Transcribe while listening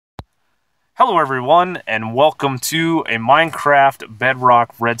Hello everyone, and welcome to a Minecraft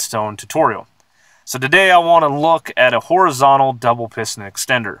Bedrock Redstone tutorial. So today I want to look at a horizontal double piston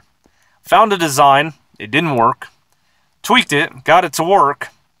extender. Found a design, it didn't work, tweaked it, got it to work.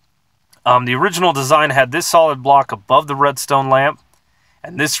 The original design had this solid block above the redstone lamp,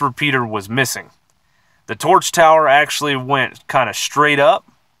 and this repeater was missing. The torch tower actually went kind of straight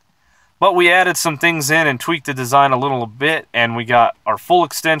up, but we added some things in and tweaked the design a little bit, and we got our full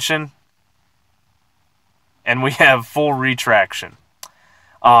extension, and we have full retraction.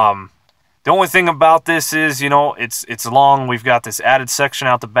 The only thing about this is, it's long. We've got this added section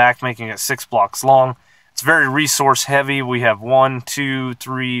out the back, making it 6 blocks long. It's very resource heavy. We have 1, 2,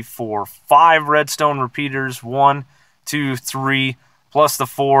 3, 4, 5 redstone repeaters. 1, 2, 3, plus the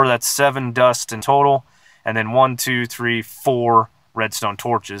 4, that's 7 dust in total. And then 1, 2, 3, 4 redstone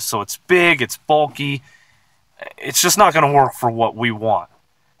torches. So it's big, it's bulky. It's just not going to work for what we want.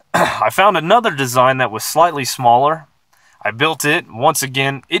 I found another design that was slightly smaller. I built it. Once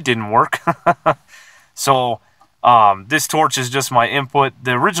again, it didn't work. So this torch is just my input.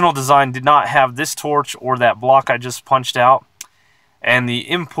 The original design did not have this torch or that block I just punched out. And the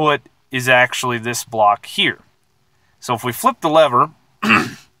input is actually this block here. So if we flip the lever,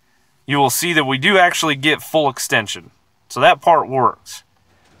 you will see that we do actually get full extension. So that part works.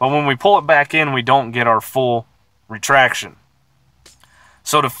 But when we pull it back in, we don't get our full retraction.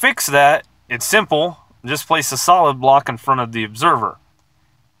 So to fix that, it's simple. Just place a solid block in front of the observer.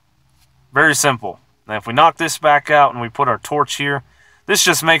 Very simple. Now if we knock this back out and we put our torch here, this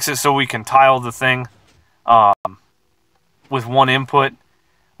just makes it so we can tile the thing with one input.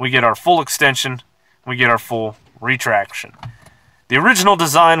 We get our full extension. We get our full retraction. The original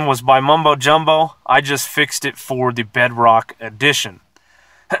design was by Mumbo Jumbo. I just fixed it for the Bedrock edition.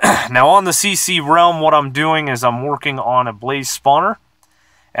 Now on the CC realm, what I'm doing is I'm working on a blaze spawner.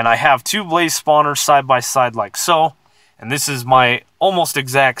 And I have 2 blaze spawners side by side like so. And this is my almost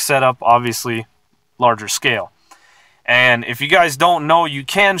exact setup, obviously larger scale. And if you guys don't know, you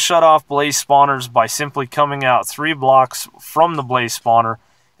can shut off blaze spawners by simply coming out 3 blocks from the blaze spawner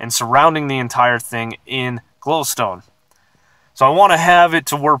and surrounding the entire thing in glowstone. So I want to have it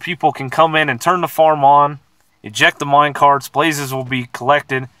to where people can come in and turn the farm on, eject the minecarts, blazes will be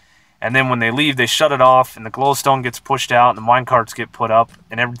collected, and then when they leave, they shut it off, and the glowstone gets pushed out, and the minecarts get put up,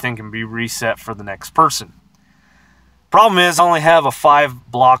 and everything can be reset for the next person. Problem is, I only have a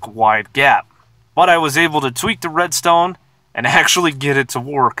 5-block wide gap. But I was able to tweak the redstone and actually get it to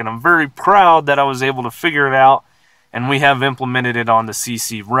work, and I'm very proud that I was able to figure it out, and we have implemented it on the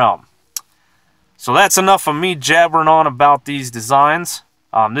CC realm. So that's enough of me jabbering on about these designs.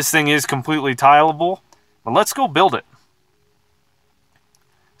 This thing is completely tileable, but let's go build it.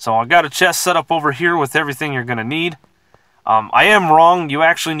 So I got a chest set up over here with everything you're going to need. I am wrong. You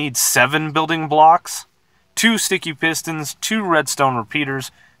actually need 7 building blocks, 2 sticky pistons, 2 redstone repeaters,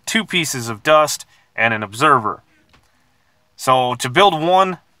 2 pieces of dust, and an observer. So to build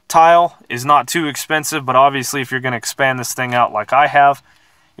 1 tile is not too expensive, but obviously if you're going to expand this thing out like I have,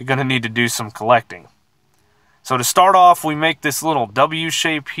 you're going to need to do some collecting. So to start off, we make this little W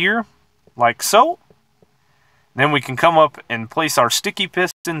shape here, like so. Then we can come up and place our sticky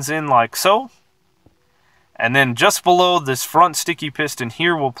pistons in like so. And then just below this front sticky piston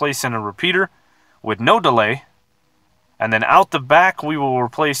here, we'll place in a repeater with no delay. And then out the back, we will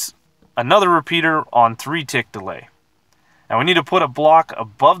replace another repeater on 3-tick delay. Now we need to put a block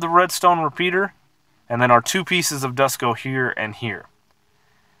above the redstone repeater, and then our 2 pieces of dust go here and here.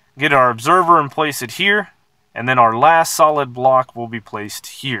 Get our observer and place it here, and then our last solid block will be placed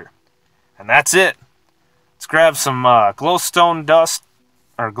here. And that's it. Let's grab some glowstone dust,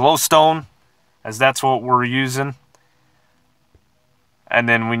 or glowstone, as that's what we're using. And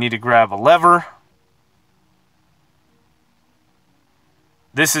then we need to grab a lever.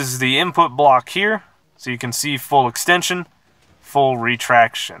 This is the input block here, so you can see full extension, full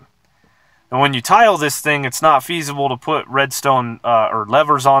retraction. And when you tile this thing, it's not feasible to put redstone or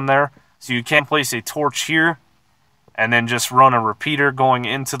levers on there, so you can place a torch here, and then just run a repeater going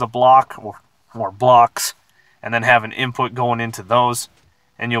into the block, or blocks, and then have an input going into those,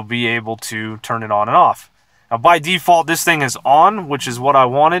 and you'll be able to turn it on and off. Now by default, this thing is on, which is what I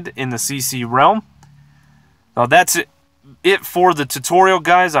wanted in the CC realm. Now that's it for the tutorial,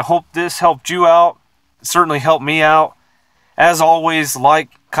 guys. I hope this helped you out. It certainly helped me out. As always, like,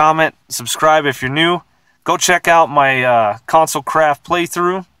 comment, subscribe if you're new. Go check out my console craft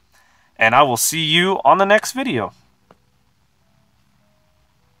playthrough, and I will see you on the next video.